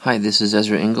Hi, this is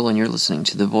Ezra Engel, and you're listening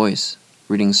to The Voice,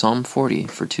 reading Psalm 40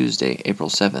 for Tuesday, April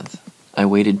 7th. I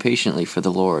waited patiently for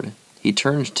the Lord. He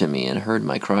turned to me and heard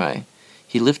my cry.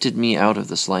 He lifted me out of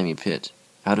the slimy pit,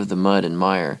 out of the mud and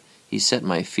mire. He set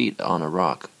my feet on a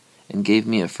rock, and gave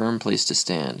me a firm place to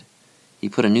stand. He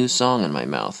put a new song in my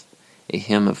mouth, a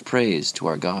hymn of praise to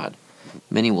our God.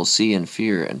 Many will see and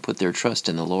fear and put their trust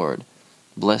in the Lord.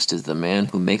 Blessed is the man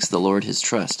who makes the Lord his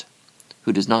trust,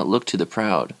 who does not look to the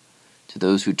proud, to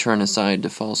those who turn aside to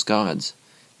false gods.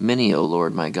 Many, O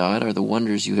Lord my God, are the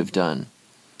wonders you have done,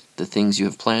 the things you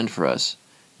have planned for us.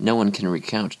 No one can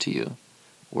recount to you.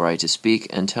 Were I to speak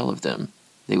and tell of them,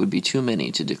 they would be too many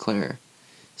to declare.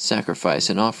 Sacrifice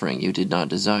and offering you did not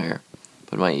desire,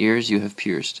 but my ears you have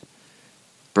pierced.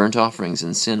 Burnt offerings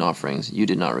and sin offerings you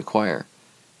did not require.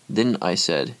 Then I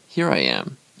said, Here I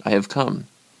am, I have come.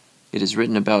 It is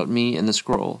written about me in the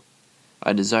scroll.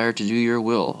 I desire to do your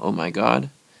will, O my God.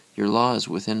 Your law is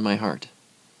within my heart.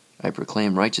 I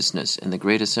proclaim righteousness in the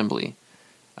great assembly.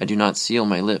 I do not seal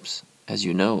my lips, as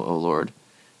you know, O Lord.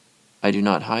 I do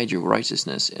not hide your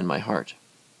righteousness in my heart.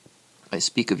 I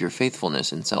speak of your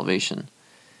faithfulness and salvation.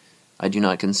 I do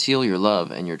not conceal your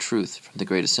love and your truth from the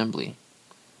great assembly.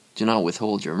 Do not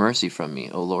withhold your mercy from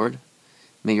me, O Lord.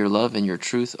 May your love and your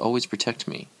truth always protect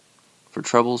me, for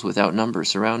troubles without number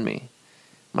surround me.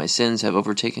 My sins have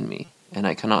overtaken me, and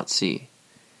I cannot see.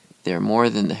 They are more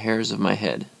than the hairs of my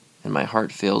head, and my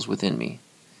heart fails within me.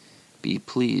 Be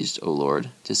pleased, O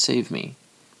Lord, to save me.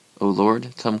 O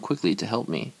Lord, come quickly to help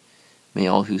me. May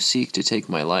all who seek to take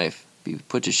my life be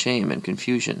put to shame and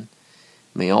confusion.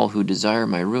 May all who desire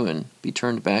my ruin be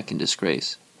turned back in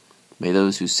disgrace. May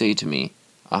those who say to me,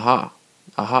 Aha!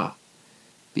 Aha!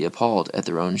 be appalled at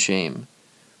their own shame.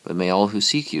 But may all who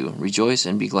seek you rejoice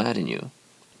and be glad in you.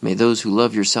 May those who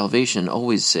love your salvation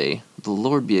always say, The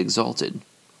Lord be exalted.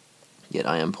 Yet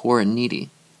I am poor and needy.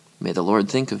 May the Lord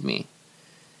think of me.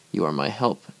 You are my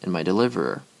help and my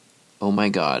deliverer. O my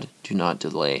God, do not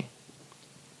delay.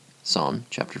 Psalm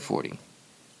chapter 40.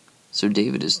 So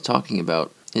David is talking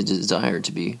about his desire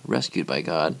to be rescued by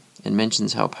God, and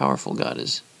mentions how powerful God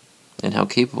is, and how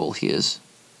capable he is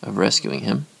of rescuing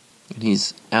him. And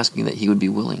he's asking that he would be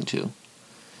willing to,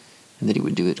 and that he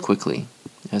would do it quickly,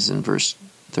 as in verse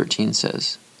 13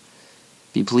 says.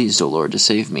 Be pleased, O Lord, to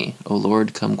save me. O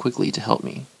Lord, come quickly to help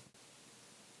me.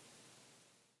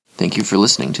 Thank you for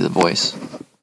listening to The Voice.